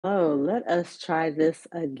Let us try this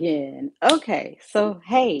again. Okay, so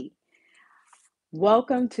hey,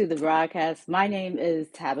 welcome to the broadcast. My name is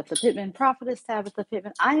Tabatha Pittman, Prophetess Tabatha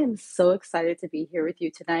Pittman. I am so excited to be here with you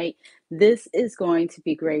tonight. This is going to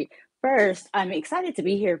be great. First, I'm excited to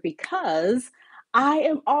be here because I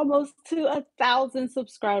am almost to 1,000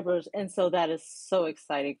 subscribers, and so that is so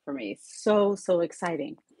exciting for me. So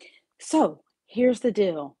exciting. So here's the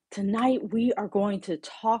deal. Tonight, we are going to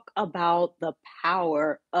talk about the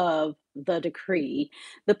power of the decree.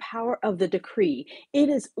 The power of the decree. It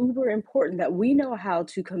is uber important that we know how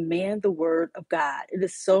to command the word of God. It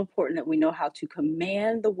is so important that we know how to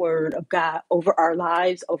command the word of God over our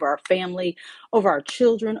lives, over our family, over our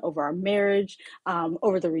children, over our marriage,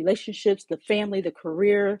 over the relationships, the family, the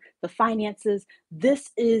career, the finances.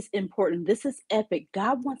 This is important. This is epic.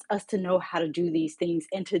 God wants us to know how to do these things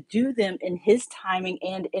and to do them in His timing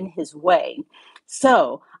and in His way.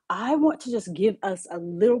 So, I want to just give us a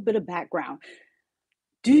little bit of background.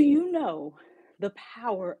 Do you know the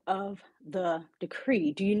power of the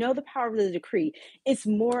decree? Do you know the power of the decree? It's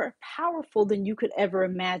more powerful than you could ever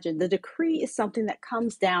imagine. The decree is something that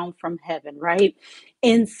comes down from heaven, right?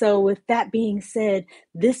 And so, with that being said,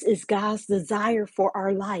 this is God's desire for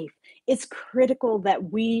our life. It's critical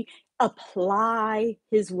that we apply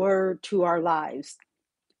His word to our lives.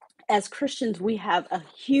 As Christians, we have a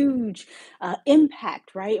huge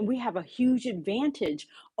impact, right? And we have a huge advantage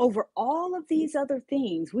over all of these other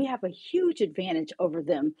things. We have a huge advantage over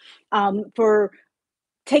them for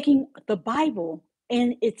taking the Bible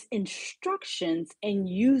and its instructions and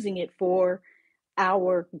using it for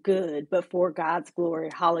our good, but for God's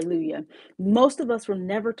glory. Hallelujah. Most of us were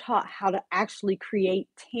never taught how to actually create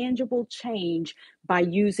tangible change by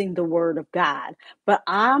using the word of God. But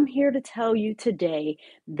I'm here to tell you today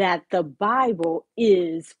that the Bible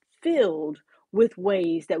is filled with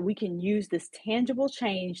ways that we can use this tangible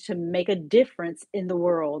change to make a difference in the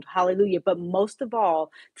world. Hallelujah. But most of all,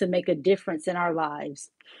 to make a difference in our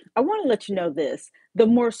lives. I want to let you know this. The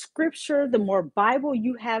more scripture, the more Bible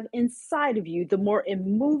you have inside of you, the more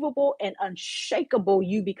immovable and unshakable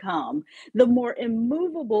you become. The more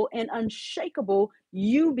immovable and unshakable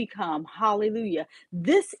you become. Hallelujah.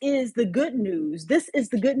 This is the good news. This is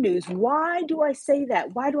the good news. Why do I say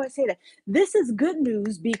that? Why do I say that? This is good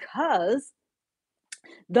news because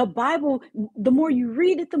the Bible, the more you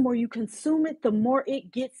read it, the more you consume it, the more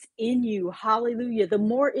it gets in you. Hallelujah. The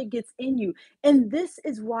more it gets in you. And this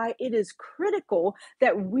is why it is critical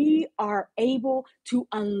that we are able to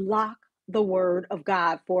unlock the word of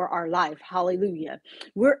God for our life. Hallelujah.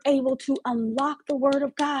 We're able to unlock the word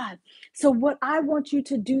of God. So, what I want you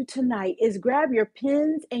to do tonight is grab your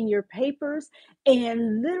pens and your papers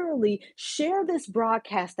and literally share this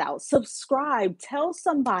broadcast out. Subscribe, tell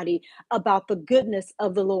somebody about the goodness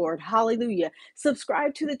of the Lord. Hallelujah.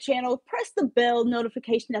 Subscribe to the channel, press the bell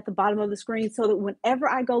notification at the bottom of the screen so that whenever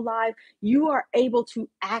I go live, you are able to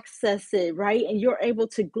access it, right? And you're able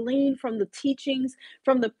to glean from the teachings,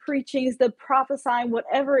 from the preachings, the prophesying,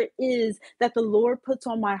 whatever it is that the Lord puts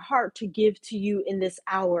on my heart to give to you in this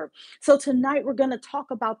hour. So tonight we're going to talk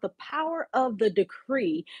about the power of the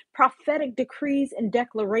decree, prophetic decrees and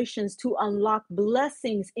declarations to unlock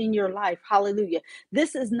blessings in your life. Hallelujah.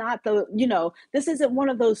 This is not this isn't one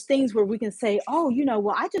of those things where we can say, oh,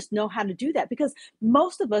 well, I just know how to do that. Because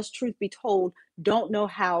most of us, truth be told, don't know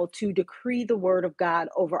how to decree the word of God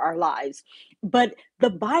over our lives. But the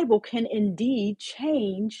Bible can indeed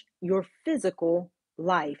change your physical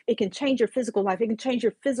life. It can change your physical life. It can change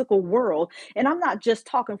your physical world. And I'm not just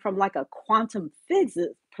talking from like a quantum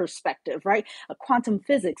physics perspective, right? A quantum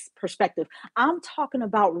physics perspective. I'm talking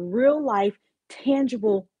about real life,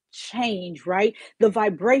 tangible change, right? The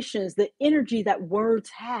vibrations, the energy that words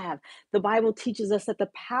have. The Bible teaches us that the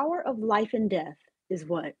power of life and death is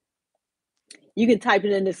what? You can type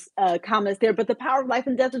it in the comments there, but the power of life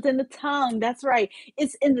and death is in the tongue. That's right.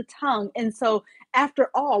 It's in the tongue. And so, after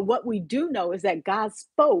all, what we do know is that God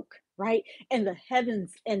spoke, right? And the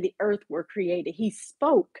heavens and the earth were created. He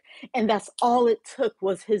spoke, and that's all it took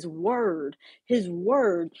was His word, His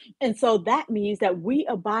word. And so that means that we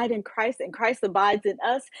abide in Christ and Christ abides in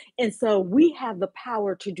us. And so we have the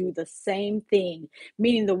power to do the same thing,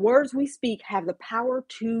 meaning the words we speak have the power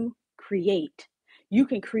to create. You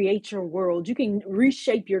can create your world. You can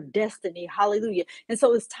reshape your destiny. Hallelujah. And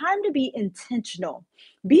so it's time to be intentional.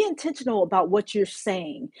 Be intentional about what you're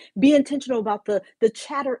saying. Be intentional about the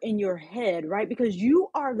chatter in your head, right? Because you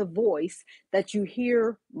are the voice that you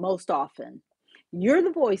hear most often. You're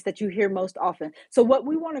the voice that you hear most often. So, what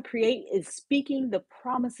we want to create is speaking the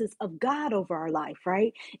promises of God over our life,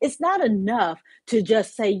 right? It's not enough to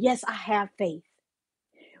just say, yes, I have faith.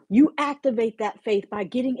 You activate that faith by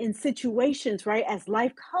getting in situations, right? As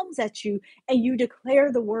life comes at you and you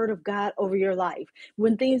declare the word of God over your life.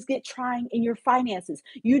 When things get trying in your finances,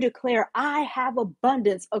 you declare, I have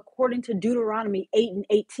abundance according to Deuteronomy 8 and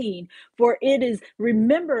 18. For it is,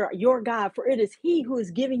 remember your God, for it is He who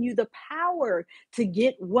is giving you the power to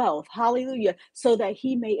get wealth. Hallelujah. So that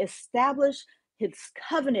He may establish His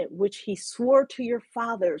covenant, which He swore to your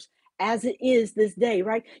fathers as it is this day,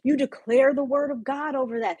 right? You declare the word of God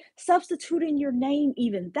over that, substituting your name,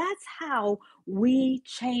 even. That's how we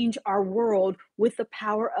change our world with the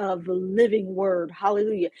power of the living word.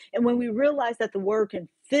 Hallelujah. And when we realize that the word can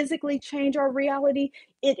physically change our reality,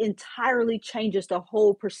 it entirely changes the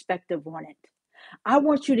whole perspective on it. I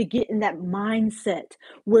want you to get in that mindset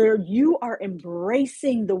where you are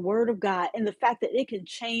embracing the word of God and the fact that it can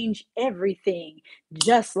change everything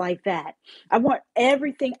just like that. I want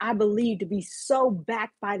everything I believe to be so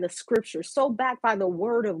backed by the scripture, so backed by the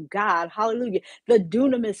word of God. Hallelujah. The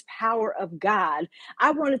dunamis power of God.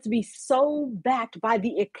 I want it to be so backed by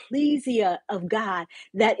the ecclesia of God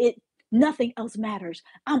that nothing else matters.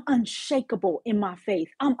 I'm unshakable in my faith.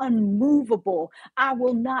 I'm unmovable. I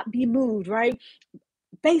will not be moved, right?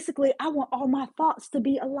 Basically, I want all my thoughts to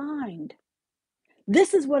be aligned.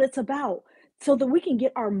 This is what it's about. So that we can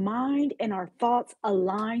get our mind and our thoughts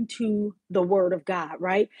aligned to the word of God,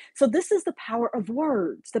 right? So this is the power of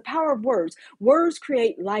words. The power of words. Words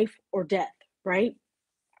create life or death, right?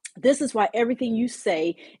 This is why everything you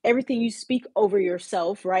say, everything you speak over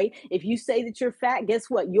yourself, right? If you say that you're fat, guess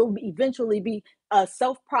what? You'll eventually be a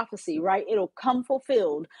self-prophecy, right? It'll come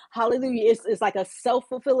fulfilled. Hallelujah. It's like a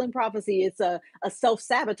self-fulfilling prophecy. It's a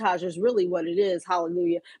self-sabotage is really what it is.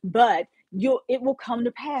 Hallelujah. But it will come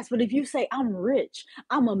to pass. But if you say, I'm rich,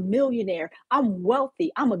 I'm a millionaire, I'm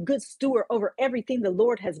wealthy, I'm a good steward over everything the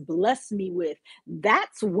Lord has blessed me with,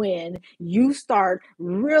 that's when you start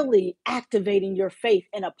really activating your faith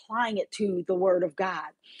and applying it to the word of God.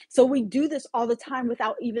 So we do this all the time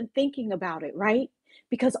without even thinking about it, right?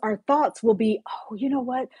 Because our thoughts will be, oh, you know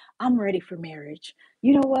what? I'm ready for marriage.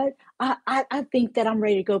 You know what? I think that I'm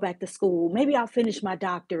ready to go back to school. Maybe I'll finish my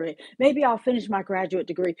doctorate. Maybe I'll finish my graduate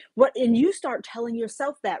degree. What? And you start telling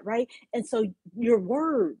yourself that, right? And so your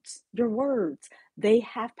words, they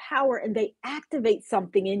have power and they activate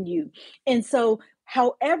something in you. And so,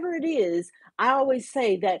 however it is, I always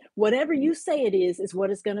say that whatever you say it is what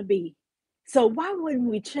it's going to be. So why wouldn't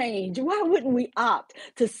we change? Why wouldn't we opt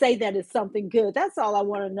to say that it's something good? That's all I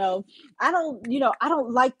want to know. I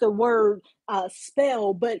don't like the word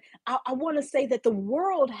spell, but I want to say that the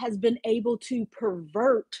world has been able to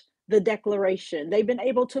pervert the declaration. They've been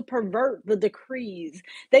able to pervert the decrees.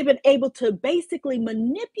 They've been able to basically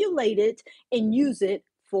manipulate it and use it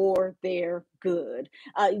for their good.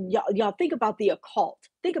 Y'all think about the occult.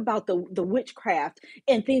 Think about the witchcraft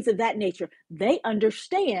and things of that nature. They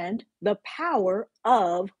understand the power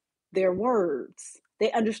of their words.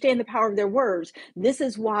 They understand the power of their words. This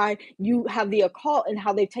is why you have the occult and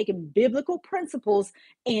how they've taken biblical principles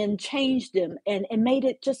and changed them and made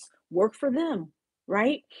it just work for them,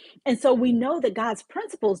 right? And so we know that God's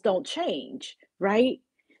principles don't change, right?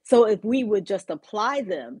 So if we would just apply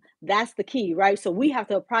them, that's the key, right? So we have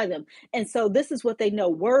to apply them. And so this is what they know.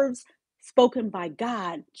 Words spoken by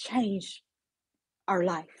God change our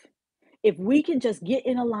life. If we can just get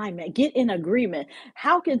in alignment, get in agreement,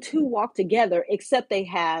 how can two walk together except they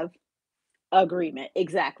have agreement?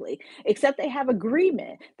 Exactly. Except they have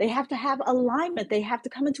agreement. They have to have alignment. They have to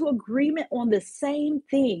come into agreement on the same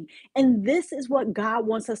thing. And this is what God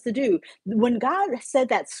wants us to do. When God said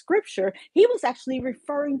that scripture, He was actually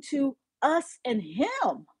referring to us and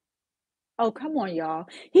Him. Oh, come on, y'all.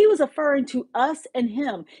 He was referring to us and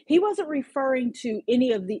him. He wasn't referring to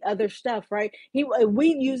any of the other stuff, right?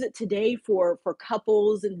 We use it today for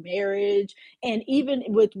couples and marriage and even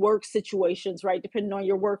with work situations, right? Depending on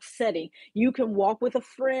your work setting. You can walk with a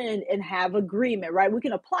friend and have agreement, right? We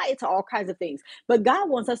can apply it to all kinds of things. But God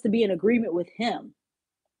wants us to be in agreement with him.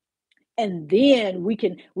 And then we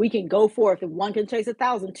can go forth. If one can chase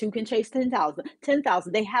 1,000, two can chase 10,000.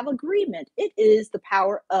 10,000. They have agreement. It is the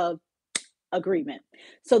power of agreement.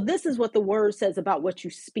 So this is what the word says about what you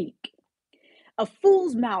speak. A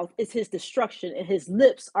fool's mouth is his destruction, and his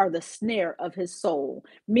lips are the snare of his soul.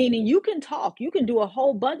 Meaning, you can talk, you can do a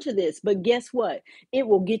whole bunch of this, but guess what? It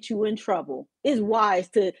will get you in trouble. It's wise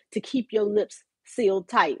to keep your lips sealed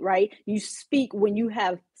tight, right? You speak when you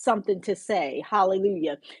have something to say.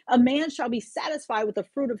 Hallelujah. A man shall be satisfied with the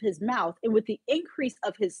fruit of his mouth, and with the increase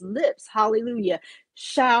of his lips, hallelujah,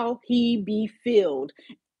 shall he be filled.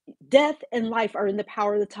 Death and life are in the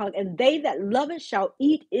power of the tongue, and they that love it shall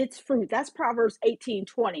eat its fruit. That's Proverbs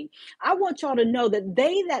 18:20. I want y'all to know that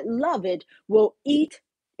they that love it will eat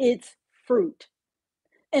its fruit.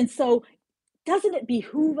 And so, doesn't it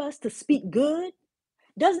behoove us to speak good?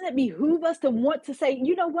 Doesn't it behoove us to want to say,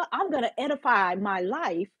 you know what, I'm going to edify my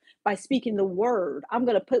life by speaking the word. I'm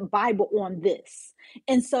going to put Bible on this.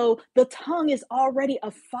 And so the tongue is already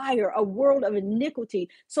a fire, a world of iniquity.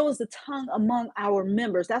 So is the tongue among our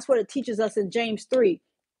members. That's what it teaches us in James 3.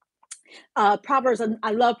 Proverbs, and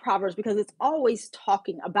I love Proverbs because it's always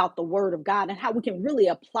talking about the word of God and how we can really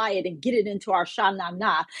apply it and get it into our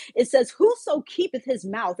shanana. It says, whoso keepeth his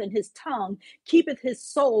mouth and his tongue keepeth his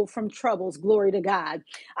soul from troubles. Glory to God.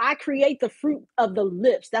 I create the fruit of the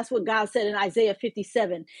lips. That's what God said in Isaiah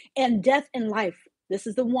 57. And death and life, this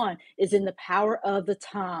is the one, is in the power of the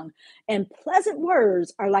tongue. And pleasant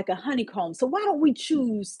words are like a honeycomb. So why don't we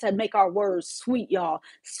choose to make our words sweet, y'all?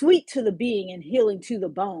 Sweet to the being and healing to the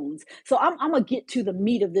bones. So I'm going to get to the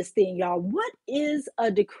meat of this thing, y'all. What is a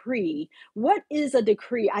decree? What is a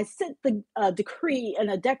decree? I sent the decree and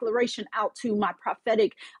a declaration out to my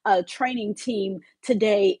prophetic training team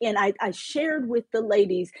today. And I shared with the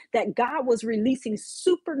ladies that God was releasing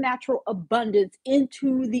supernatural abundance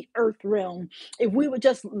into the earth realm. If we would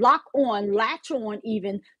just latch on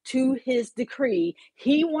even to his decree,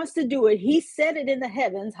 he wants to do it. He said it in the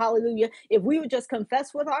heavens. Hallelujah. If we would just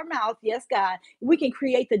confess with our mouth, yes, God, we can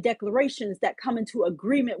create the declarations that come into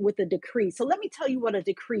agreement with the decree. So let me tell you what a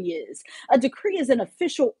decree is. A decree is an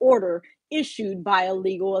official order issued by a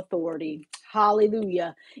legal authority.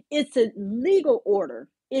 Hallelujah. It's a legal order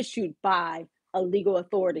issued by a legal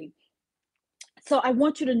authority. So I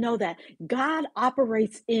want you to know that God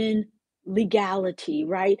operates in legality,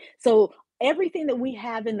 right? So everything that we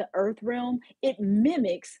have in the earth realm, it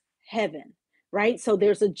mimics heaven, right? So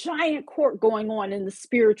there's a giant court going on in the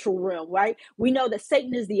spiritual realm, right? We know that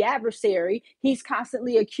Satan is the adversary. He's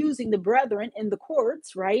constantly accusing the brethren in the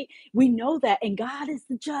courts, right? We know that. And God is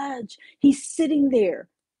the judge. He's sitting there.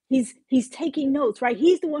 He's taking notes, right?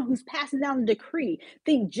 He's the one who's passing down the decree.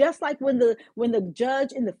 Think just like when the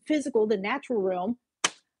judge in the physical, the natural realm,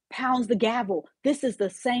 pounds the gavel. This is the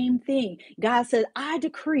same thing. God said, I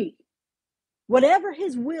decree whatever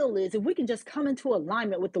his will is, if we can just come into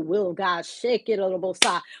alignment with the will of God, shake it a little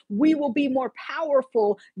side, we will be more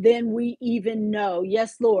powerful than we even know.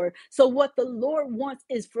 Yes, Lord. So what the Lord wants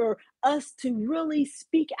is for us to really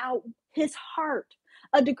speak out his heart.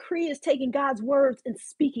 A decree is taking God's words and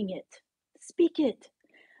speaking it. Speak it.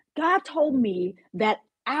 God told me that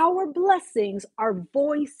our blessings are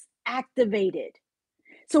voice activated.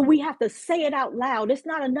 So we have to say it out loud. It's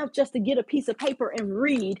not enough just to get a piece of paper and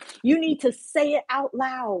read. You need to say it out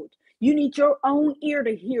loud. You need your own ear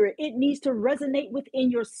to hear it. It needs to resonate within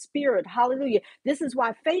your spirit. Hallelujah. This is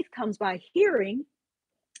why faith comes by hearing.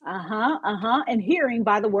 And hearing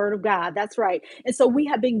by the word of God. That's right. And so we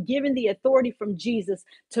have been given the authority from Jesus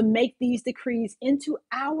to make these decrees into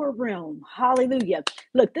our realm. Hallelujah.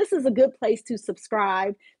 Look, this is a good place to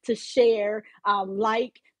subscribe, to share,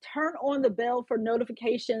 like, turn on the bell for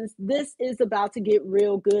notifications. This is about to get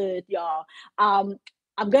real good, y'all.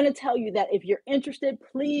 I'm going to tell you that if you're interested,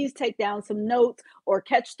 please take down some notes or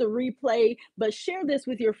catch the replay, but share this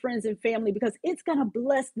with your friends and family because it's going to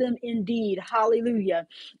bless them indeed. Hallelujah.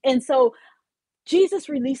 And so Jesus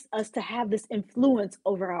released us to have this influence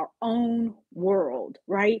over our own world,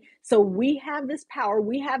 right? So we have this power,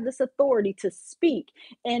 we have this authority to speak.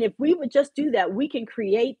 And if we would just do that, we can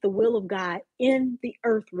create the will of God in the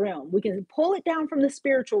earth realm. We can pull it down from the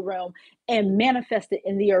spiritual realm and manifest it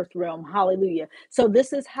in the earth realm. Hallelujah. So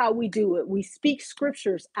this is how we do it. We speak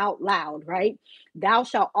scriptures out loud, right? Thou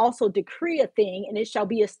shalt also decree a thing, and it shall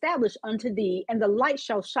be established unto thee, and the light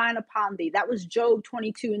shall shine upon thee. That was Job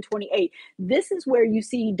 22 and 28. This is where you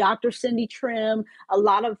see Dr. Cindy Trim, a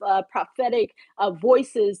lot of prophetic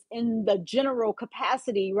voices in the general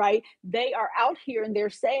capacity, right? They are out here and they're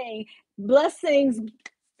saying, blessings,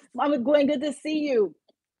 Mama Gwen, good to see you.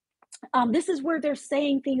 This is where they're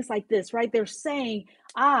saying things like this, right? They're saying,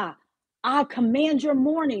 I command your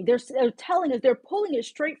morning. They're telling us, they're pulling it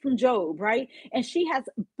straight from Job, right? And she has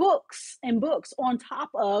books and books on top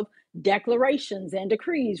of declarations and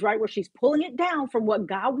decrees, right? Where she's pulling it down from what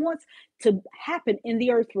God wants to happen in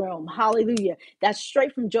the earth realm. Hallelujah. That's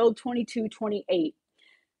straight from Job 22:28.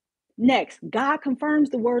 Next, God confirms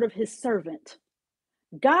the word of his servant.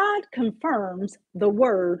 God confirms the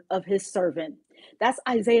word of his servant. That's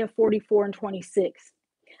Isaiah 44 and 26.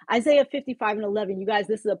 Isaiah 55:11, you guys,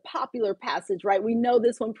 this is a popular passage, right? We know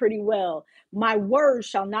this one pretty well. My word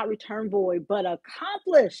shall not return void, but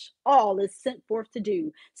accomplish all is sent forth to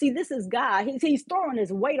do. See, this is God. He's throwing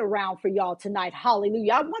his weight around for y'all tonight.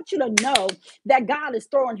 Hallelujah. I want you to know that God is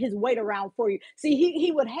throwing his weight around for you. See,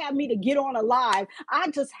 he would have me to get on a live. I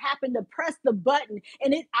just happened to press the button,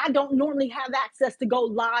 and I don't normally have access to go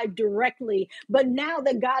live directly. But now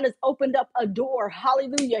that God has opened up a door,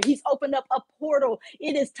 hallelujah, he's opened up a portal.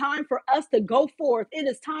 It is time for us to go forth. It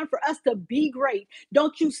is time for us to be great.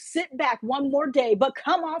 Don't you sit back one more day, but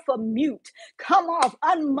come off of mute. Come off,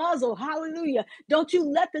 unmuzzle. Hallelujah. Don't you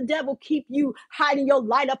let the devil keep you hiding your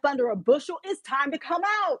light up under a bushel. It's time to come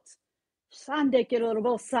out.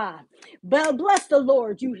 But bless the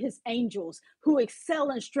Lord, you his angels who excel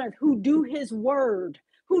in strength, who do his word,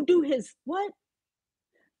 who do his what?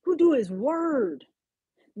 Who do his word.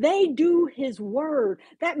 They do his word.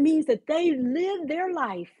 That means that they live their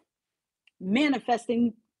life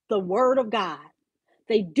manifesting the word of God.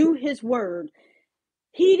 They do his word,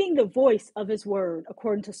 heeding the voice of his word,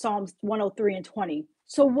 according to Psalms 103:20.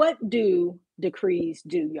 So what do decrees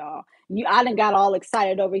do, y'all? I done got all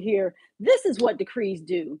excited over here. This is what decrees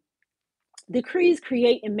do. Decrees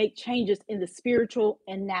create and make changes in the spiritual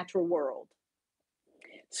and natural world.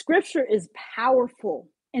 Scripture is powerful.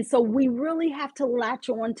 And so we really have to latch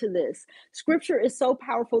on to this. Scripture is so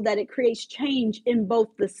powerful that it creates change in both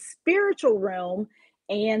the spiritual realm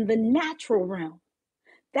and the natural realm.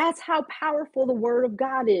 That's how powerful the word of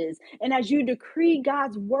God is. And as you decree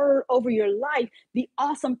God's word over your life, the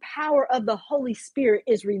awesome power of the Holy Spirit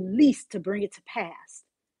is released to bring it to pass.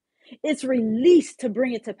 It's released to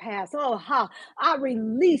bring it to pass. I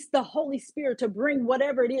release the Holy Spirit to bring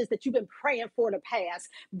whatever it is that you've been praying for to pass.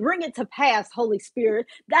 Bring it to pass, Holy Spirit.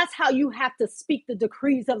 That's how you have to speak the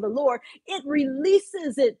decrees of the Lord. It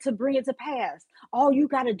releases it to bring it to pass. All you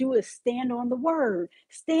got to do is stand on the word.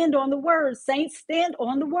 Stand on the word, saints. Stand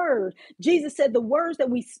on the word. Jesus said the words that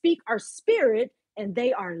we speak are spirit and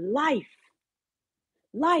they are life.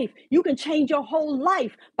 Life. You can change your whole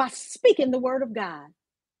life by speaking the word of God.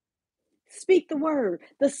 Speak the word.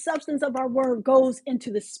 The substance of our word goes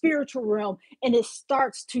into the spiritual realm and it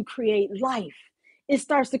starts to create life. It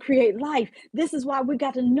starts to create life. This is why we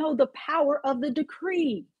got to know the power of the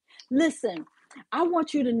decree. Listen, I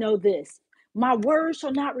want you to know this. My word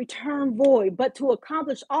shall not return void, but to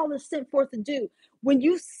accomplish all it's sent forth to do. When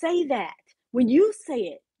you say that, when you say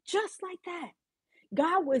it just like that,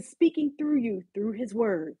 God was speaking through you through his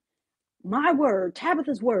word. My word,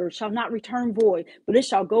 Tabitha's word, shall not return void, but it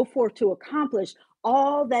shall go forth to accomplish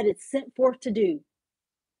all that it's sent forth to do.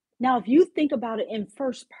 Now, if you think about it in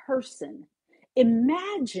first person,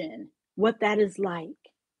 imagine what that is like,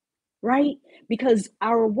 right? Because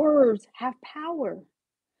our words have power.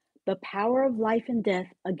 The power of life and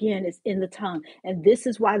death, again, is in the tongue. And this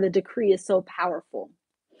is why the decree is so powerful.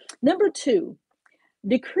 Number 2,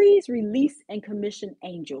 decrees release and commission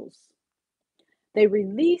angels. They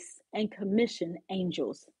release and commission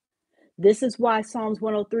angels. This is why Psalms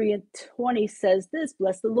 103:20 says this,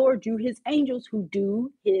 bless the Lord, you his angels who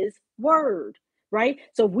do his word, right?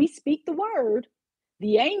 So if we speak the word,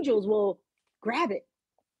 the angels will grab it.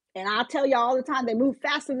 And I'll tell y'all all the time, they move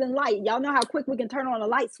faster than light. Y'all know how quick we can turn on a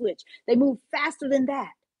light switch. They move faster than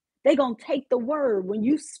that. They're going to take the word. When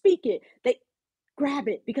you speak it, they grab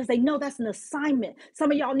it because they know that's an assignment.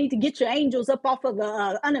 Some of y'all need to get your angels up off of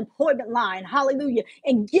the unemployment line, hallelujah,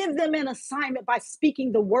 and give them an assignment by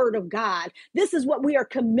speaking the word of God. This is what we are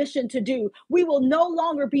commissioned to do. We will no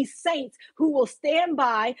longer be saints who will stand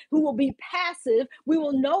by, who will be passive. We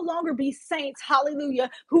will no longer be saints,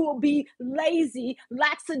 hallelujah, who will be lazy,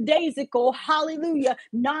 lackadaisical, hallelujah,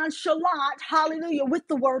 nonchalant, hallelujah, with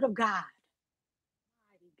the word of God.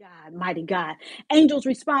 God, mighty God. Angels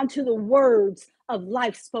respond to the words of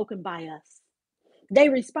life spoken by us. They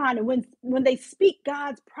respond, and when they speak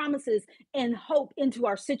God's promises and hope into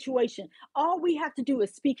our situation, all we have to do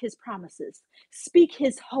is speak his promises, speak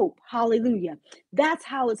his hope. Hallelujah. That's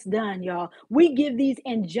how it's done, y'all. We give these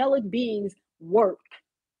angelic beings work.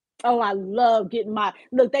 Oh, I love getting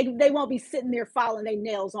look, they won't be sitting there filing their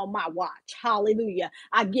nails on my watch. Hallelujah.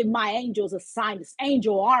 I give my angels assignments.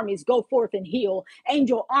 Angel armies go forth and heal.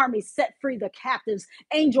 Angel armies set free the captives.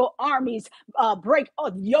 Angel armies break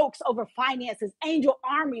yokes over finances. Angel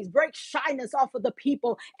armies break shyness off of the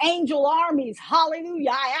people. Angel armies,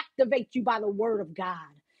 hallelujah. I activate you by the word of God.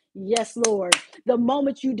 Yes, Lord. The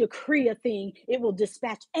moment you decree a thing, it will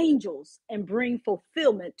dispatch angels and bring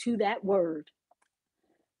fulfillment to that word.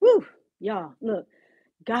 Woo, y'all, look,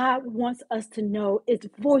 God wants us to know it's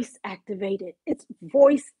voice activated. It's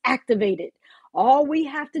voice activated. All we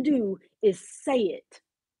have to do is say it.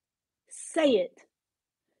 Say it.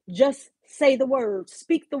 Just say the word.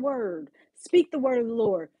 Speak the word. Speak the word of the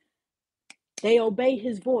Lord. They obey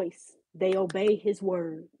his voice. They obey his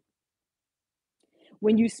word.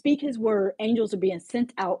 When you speak his word, angels are being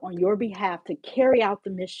sent out on your behalf to carry out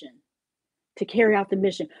the mission. To carry out the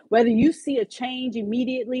mission. Whether you see a change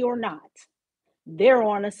immediately or not, they're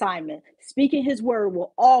on assignment. Speaking his word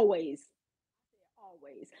will always.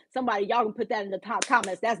 Somebody, y'all can put that in the top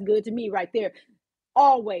comments. That's good to me right there.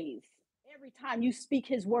 Always. Every time you speak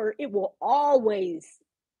his word, it will always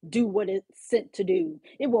do what it's sent to do.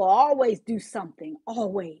 It will always do something.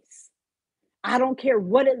 Always. I don't care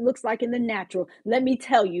what it looks like in the natural. Let me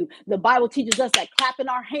tell you, the Bible teaches us that clapping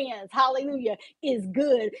our hands, hallelujah, is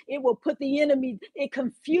good. It will put the enemy, it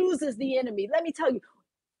confuses the enemy. Let me tell you,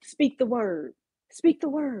 speak the word. Speak the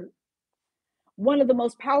word. One of the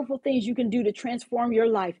most powerful things you can do to transform your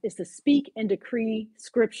life is to speak and decree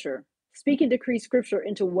scripture. Speak and decree scripture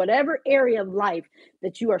into whatever area of life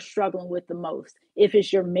that you are struggling with the most. If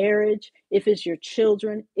it's your marriage, if it's your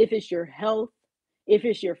children, if it's your health, if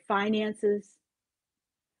it's your finances,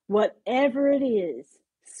 whatever it is,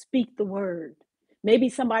 speak the word. Maybe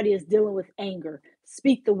somebody is dealing with anger.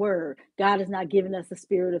 Speak the word. God has not given us a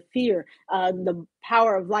spirit of fear. The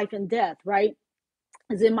power of life and death, right?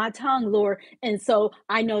 Is in my tongue, Lord. And so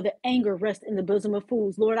I know that anger rests in the bosom of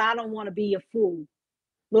fools. Lord, I don't want to be a fool.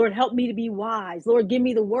 Lord, help me to be wise. Lord, give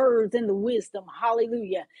me the words and the wisdom.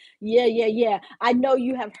 Hallelujah. Yeah. I know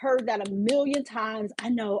you have heard that a million times. I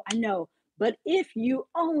know. But if you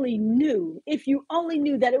only knew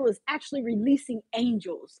that it was actually releasing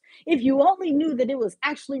angels, if you only knew that it was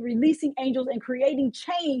actually releasing angels and creating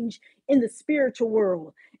change in the spiritual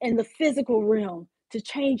world and the physical realm to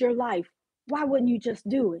change your life, why wouldn't you just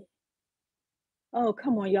do it? Oh,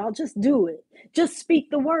 come on, y'all. Just do it. Just speak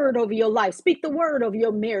the word over your life. Speak the word over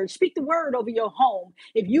your marriage. Speak the word over your home.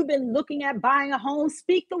 If you've been looking at buying a home,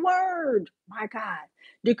 speak the word. My God.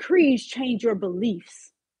 Decrees change your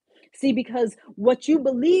beliefs. See, because what you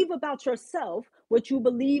believe about yourself, what you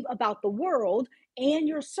believe about the world, and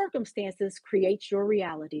your circumstances creates your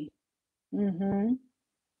reality. Mhm.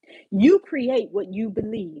 You create what you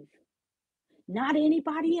believe, not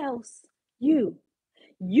anybody else. You.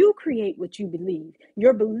 You create what you believe.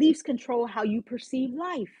 Your beliefs control how you perceive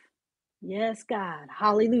life. Yes, God.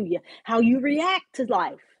 Hallelujah. How you react to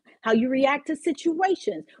life, how you react to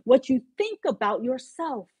situations, what you think about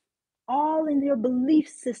yourself, all in your belief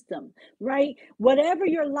system, right? Whatever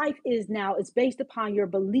your life is now is based upon your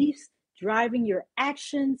beliefs driving your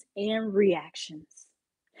actions and reactions.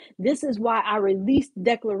 This is why I released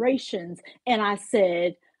declarations and I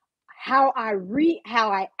said, how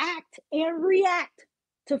I act and react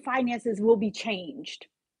to finances will be changed.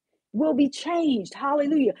 Will be changed.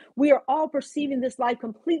 Hallelujah. We are all perceiving this life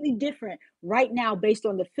completely different right now based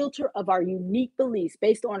on the filter of our unique beliefs,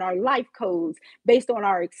 based on our life codes, based on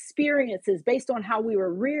our experiences, based on how we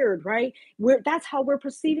were reared, right? That's how we're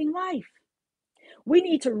perceiving life. We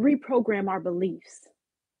need to reprogram our beliefs.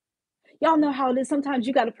 Y'all know how it is. Sometimes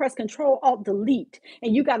you got to press Control Alt Delete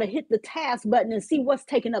and you got to hit the task button and see what's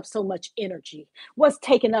taking up so much energy. What's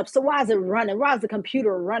taking up? So why is it running? Why is the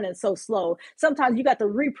computer running so slow? Sometimes you got to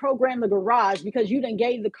reprogram the garage because you done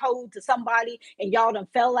gave the code to somebody and y'all done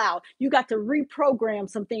fell out. You got to reprogram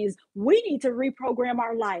some things. We need to reprogram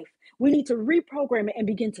our life. We need to reprogram it and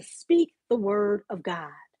begin to speak the word of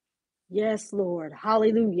God. Yes, Lord.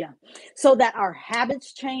 Hallelujah. So that our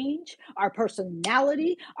habits change, our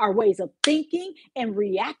personality, our ways of thinking and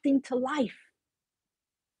reacting to life.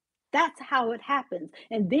 That's how it happens.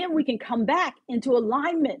 And then we can come back into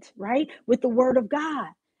alignment, right, with the word of God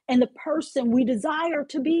and the person we desire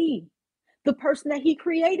to be, the person that he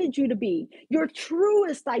created you to be, your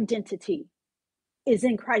truest identity is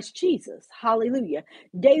in Christ Jesus. Hallelujah.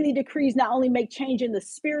 Daily decrees not only make change in the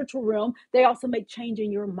spiritual realm, they also make change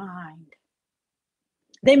in your mind.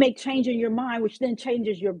 They make change in your mind, which then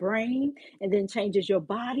changes your brain and then changes your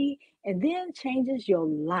body and then changes your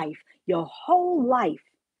life. Your whole life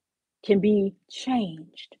can be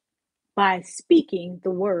changed by speaking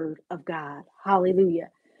the word of God. Hallelujah.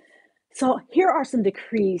 So here are some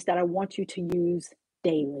decrees that I want you to use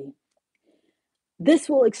daily. This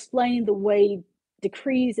will explain the way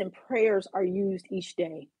decrees and prayers are used each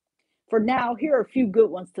day. For now, here are a few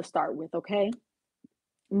good ones to start with, okay?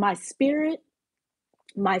 My spirit,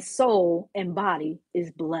 my soul, and body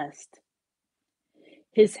is blessed.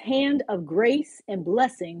 His hand of grace and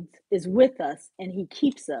blessings is with us, and he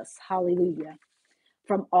keeps us, hallelujah,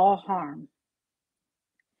 from all harm.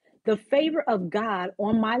 The favor of God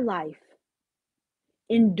on my life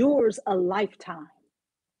endures a lifetime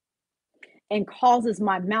and causes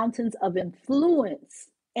my mountains of influence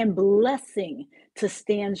and blessing to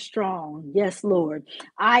stand strong. Yes, Lord.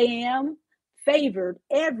 I am favored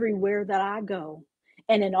everywhere that I go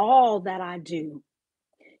and in all that I do.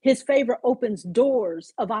 His favor opens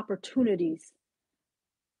doors of opportunities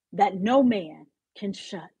that no man can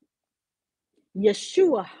shut.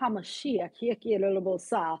 Yeshua HaMashiach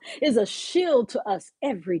is a shield to us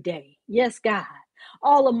every day. Yes, God.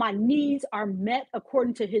 All of my needs are met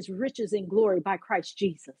according to his riches and glory by Christ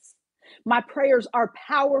Jesus. My prayers are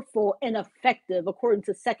powerful and effective according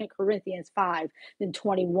to 2 Corinthians 5 and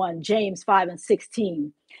 21, James 5 and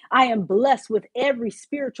 16. I am blessed with every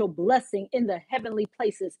spiritual blessing in the heavenly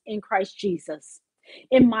places in Christ Jesus.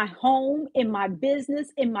 In my home, in my business,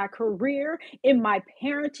 in my career, in my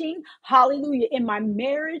parenting, hallelujah, in my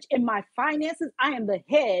marriage, in my finances, I am the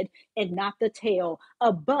head and not the tail,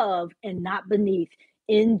 above and not beneath.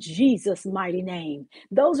 In Jesus' mighty name.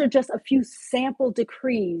 Those are just a few sample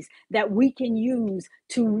decrees that we can use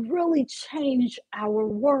to really change our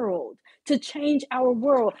world, to change our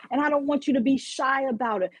world. And I don't want you to be shy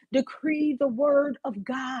about it. Decree the word of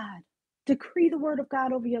God. Decree the word of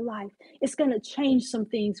God over your life. It's going to change some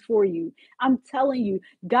things for you. I'm telling you,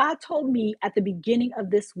 God told me at the beginning of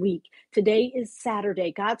this week, today is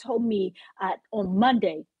Saturday. God told me on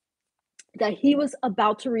Monday that he was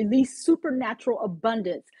about to release supernatural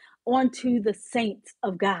abundance onto the saints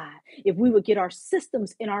of God. If we would get our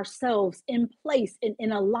systems and ourselves in place and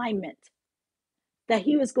in alignment, that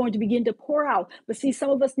he was going to begin to pour out. But see,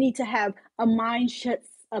 some of us need to have a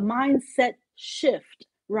mindset shift,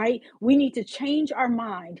 right? We need to change our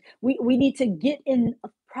mind. We need to get in a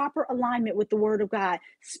proper alignment with the word of God,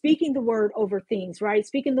 speaking the word over things, right?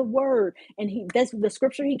 Speaking the word. And that's the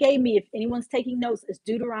scripture he gave me. If anyone's taking notes, is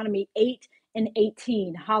Deuteronomy 8 and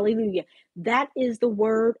 18. Hallelujah. That is the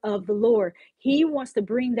word of the Lord. He wants to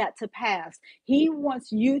bring that to pass. He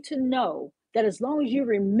wants you to know that as long as you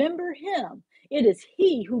remember him, it is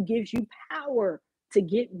he who gives you power to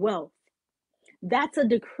get wealth. That's a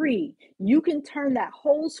decree. You can turn that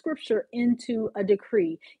whole scripture into a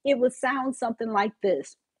decree. It would sound something like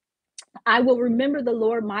this. I will remember the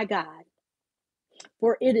Lord my God,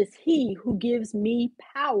 for it is he who gives me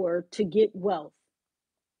power to get wealth,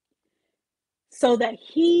 so that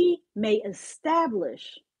he may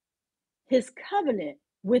establish his covenant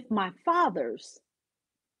with my fathers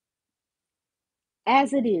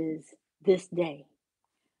as it is this day.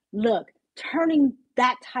 Look, turning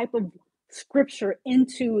that type of scripture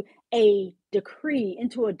into a decree,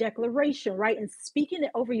 into a declaration, right? And speaking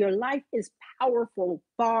it over your life is powerful,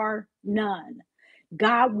 bar none.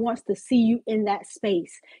 God wants to see you in that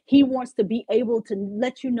space. He wants to be able to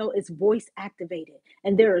let you know it's voice activated.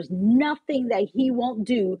 And there is nothing that he won't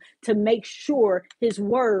do to make sure his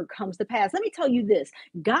word comes to pass. Let me tell you this,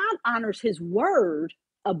 God honors his word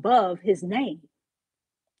above his name.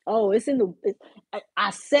 Oh, it's in the, I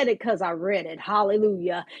said it because I read it.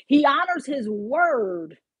 Hallelujah. He honors his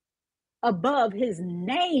word above his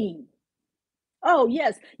name. Oh,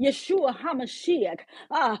 yes. Yeshua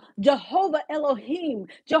HaMashiach, Jehovah Elohim,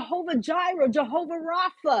 Jehovah Jireh, Jehovah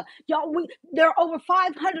Rapha. Y'all, there are over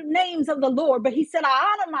 500 names of the Lord, but he said,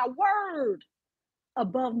 I honor my word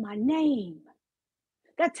above my name.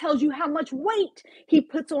 That tells you how much weight he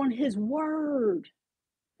puts on his word.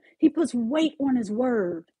 He puts weight on his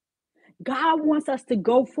word. God wants us to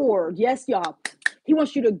go forward. Yes, y'all. He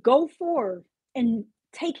wants you to go forward and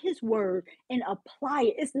take his word and apply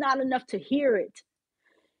it. It's not enough to hear it.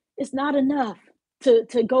 It's not enough to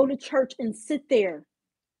go to church and sit there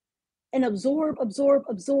and absorb.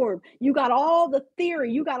 You got all the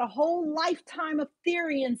theory. You got a whole lifetime of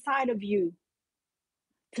theory inside of you.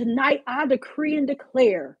 Tonight, I decree and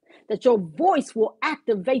declare that your voice will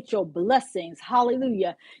activate your blessings.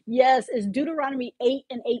 Hallelujah. Yes, it's Deuteronomy 8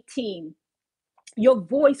 and 18. Your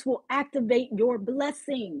voice will activate your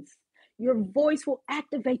blessings. Your voice will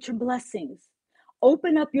activate your blessings.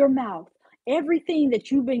 Open up your mouth. Everything that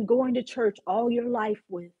you've been going to church all your life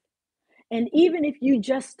with. And even if you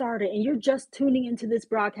just started and you're just tuning into this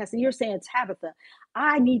broadcast and you're saying, Tabitha,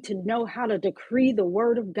 I need to know how to decree the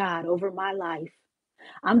word of God over my life.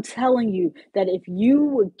 I'm telling you that if you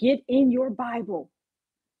would get in your Bible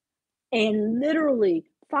and literally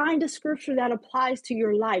find a scripture that applies to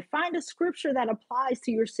your life, find a scripture that applies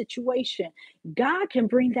to your situation, God can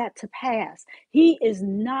bring that to pass. He is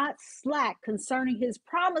not slack concerning his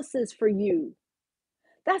promises for you.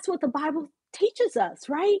 That's what the Bible teaches us,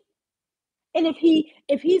 right? And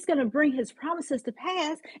if he's going to bring his promises to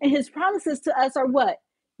pass, and his promises to us are what?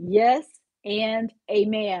 Yes and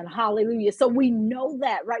amen. Hallelujah. So we know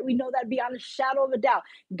that, right? We know that beyond a shadow of a doubt.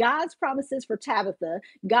 God's promises for Tabitha,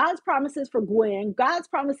 God's promises for Gwen, God's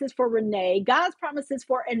promises for Renee, God's promises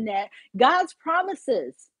for Annette, God's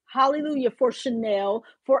promises, hallelujah, for Chanel,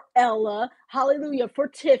 for Ella, hallelujah, for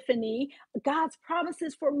Tiffany, God's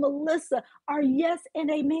promises for Melissa are yes and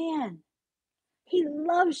amen. He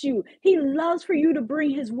loves you. He loves for you to bring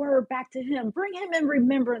his word back to him. Bring him in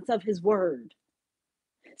remembrance of his word.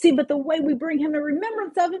 See, but the way we bring him in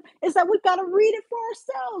remembrance of it is that we've got to read it for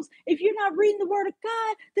ourselves. If you're not reading the word of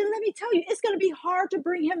God, then let me tell you, it's going to be hard to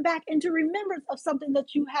bring him back into remembrance of something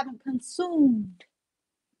that you haven't consumed.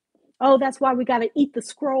 Oh, that's why we got to eat the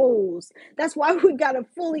scrolls. That's why we got to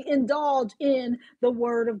fully indulge in the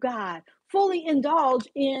word of God. Fully indulge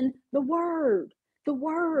in the word. The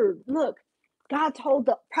word. Look, God told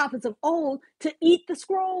the prophets of old to eat the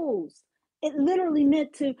scrolls. It literally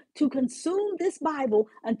meant to consume this Bible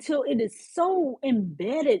until it is so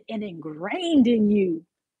embedded and ingrained in you.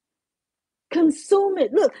 Consume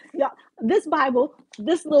it. Look, y'all, this Bible,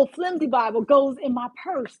 this little flimsy Bible goes in my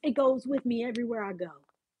purse. It goes with me everywhere I go.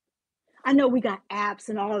 I know we got apps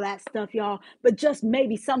and all of that stuff, y'all, but just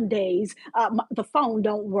maybe some days the phone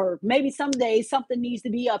don't work. Maybe some days something needs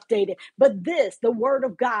to be updated. But this, the word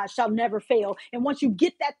of God, shall never fail. And once you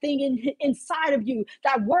get that thing inside of you,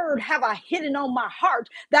 that word have I hidden on my heart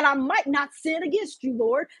that I might not sin against you,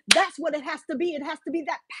 Lord. That's what it has to be. It has to be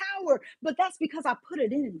that power. But that's because I put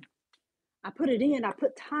it in. I put it in. I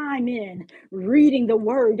put time in reading the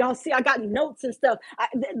word. Y'all see, I got notes and stuff.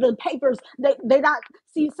 The papers, they not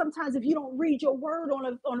see. Sometimes if you don't read your word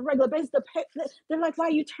on a regular basis, they're like, "Why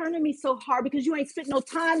are you turning me so hard? Because you ain't spent no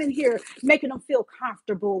time in here making them feel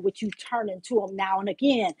comfortable with you turning to them now and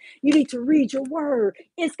again. You need to read your word.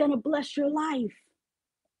 It's gonna bless your life."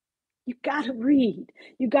 You got to read.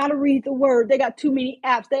 You got to read the word. They got too many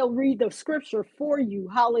apps. They'll read the scripture for you.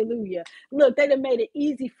 Hallelujah. Look, they done made it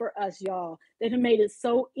easy for us, y'all. They done made it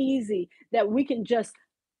so easy that we can just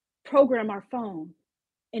program our phone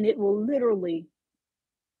and it will literally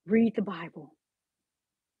read the Bible.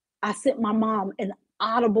 I sent my mom an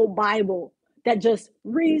audible Bible that just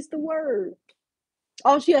reads the word.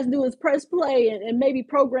 All she has to do is press play and maybe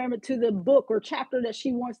program it to the book or chapter that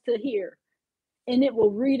she wants to hear. And it will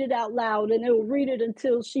read it out loud and it will read it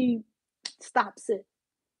until she stops it.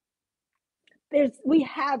 We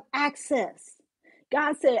have access.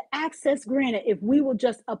 God said, access granted. If we will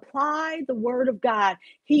just apply the word of God,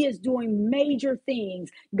 he is doing major things.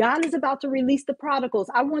 God is about to release the prodigals.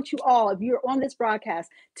 I want you all, if you're on this broadcast,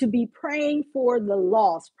 to be praying for the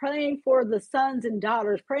lost, praying for the sons and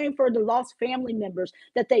daughters, praying for the lost family members,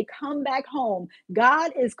 that they come back home.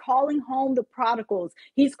 God is calling home the prodigals.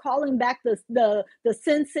 He's calling back the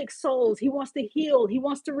sin sick souls. He wants to heal. He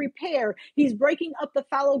wants to repair. He's breaking up the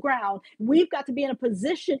fallow ground. We've got to be in a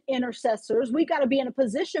position, intercessors. We've got to be in a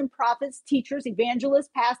position, prophets, teachers,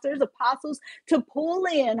 evangelists, pastors, apostles, to pull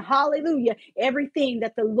in, hallelujah, everything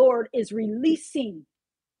that the Lord is releasing.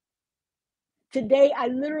 Today, I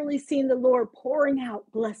literally seen the Lord pouring out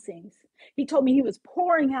blessings. He told me he was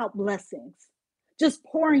pouring out blessings, just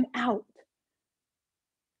pouring out.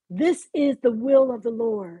 This is the will of the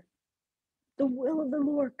Lord. The will of the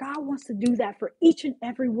Lord. God wants to do that for each and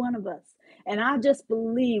every one of us. And I just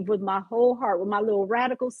believe with my whole heart, with my little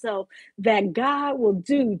radical self, that God will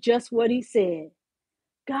do just what he said.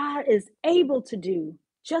 God is able to do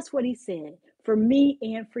just what he said for me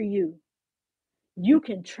and for you. You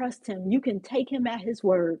can trust him. You can take him at his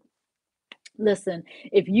word. Listen,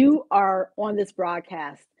 if you are on this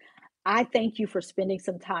broadcast, I thank you for spending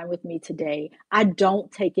some time with me today. I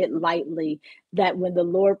don't take it lightly that when the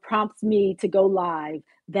Lord prompts me to go live,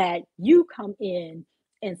 that you come in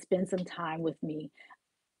and spend some time with me.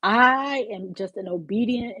 I am just an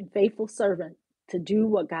obedient and faithful servant to do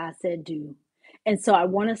what God said do. And so I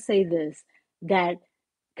want to say this, that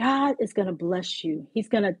God is going to bless you. He's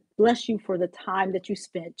going to bless you for the time that you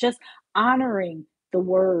spent just honoring the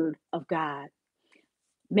word of God.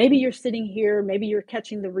 Maybe you're sitting here, maybe you're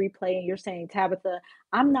catching the replay and you're saying, Tabitha,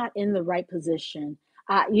 I'm not in the right position.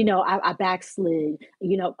 I backslid.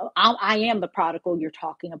 I am the prodigal you're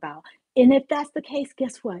talking about. And if that's the case,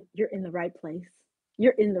 guess what? You're in the right place.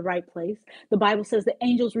 You're in the right place. The Bible says the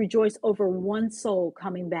angels rejoice over one soul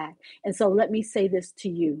coming back. And so let me say this to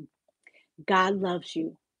you. God loves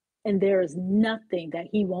you. And there is nothing that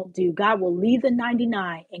he won't do. God will leave the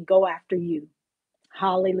 99 and go after you.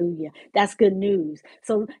 Hallelujah. That's good news.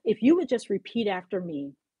 So if you would just repeat after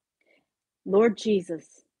me, Lord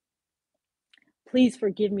Jesus, please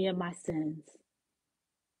forgive me of my sins.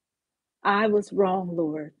 I was wrong,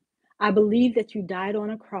 Lord. I believe that you died on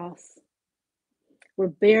a cross were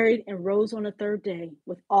buried and rose on the third day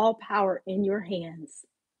with all power in your hands.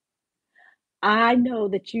 I know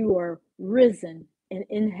that you are risen and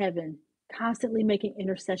in heaven, constantly making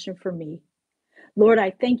intercession for me. Lord,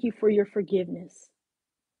 I thank you for your forgiveness.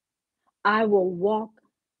 I will walk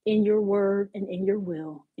in your word and in your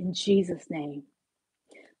will in Jesus' name.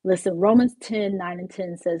 Listen, Romans 10:9 and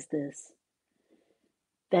 10 says this,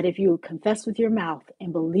 that if you confess with your mouth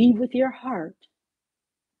and believe with your heart,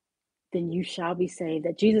 then you shall be saved.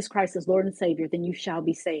 That Jesus Christ is Lord and Savior, then you shall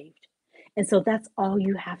be saved. And so that's all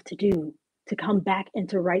you have to do to come back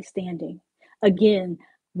into right standing. Again,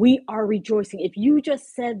 we are rejoicing. If you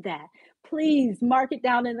just said that, please mark it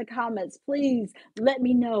down in the comments. Please let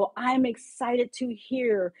me know. I'm excited to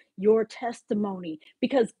hear your testimony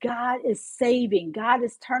because God is saving. God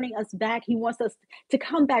is turning us back. He wants us to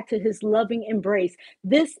come back to his loving embrace.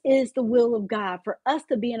 This is the will of God for us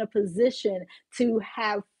to be in a position to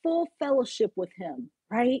have full fellowship with him,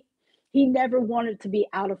 right? He never wanted to be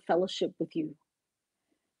out of fellowship with you.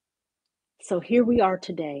 So here we are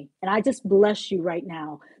today. And I just bless you right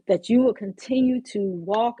now that you will continue to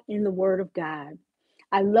walk in the word of God.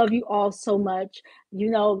 I love you all so much. You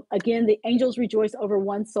know, again, the angels rejoice over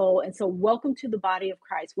one soul. And so welcome to the body of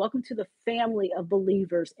Christ. Welcome to the family of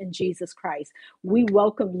believers in Jesus Christ. We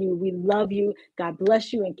welcome you. We love you. God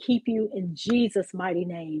bless you and keep you in Jesus' mighty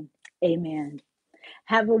name. Amen.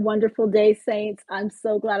 Have a wonderful day, saints. I'm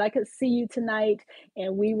so glad I could see you tonight,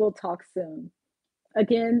 and we will talk soon.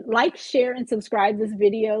 Again, like, share, and subscribe to this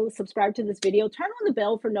video. Turn on the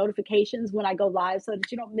bell for notifications when I go live so that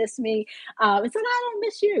you don't miss me, and so that I don't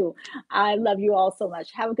miss you. I love you all so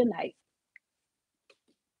much. Have a good night.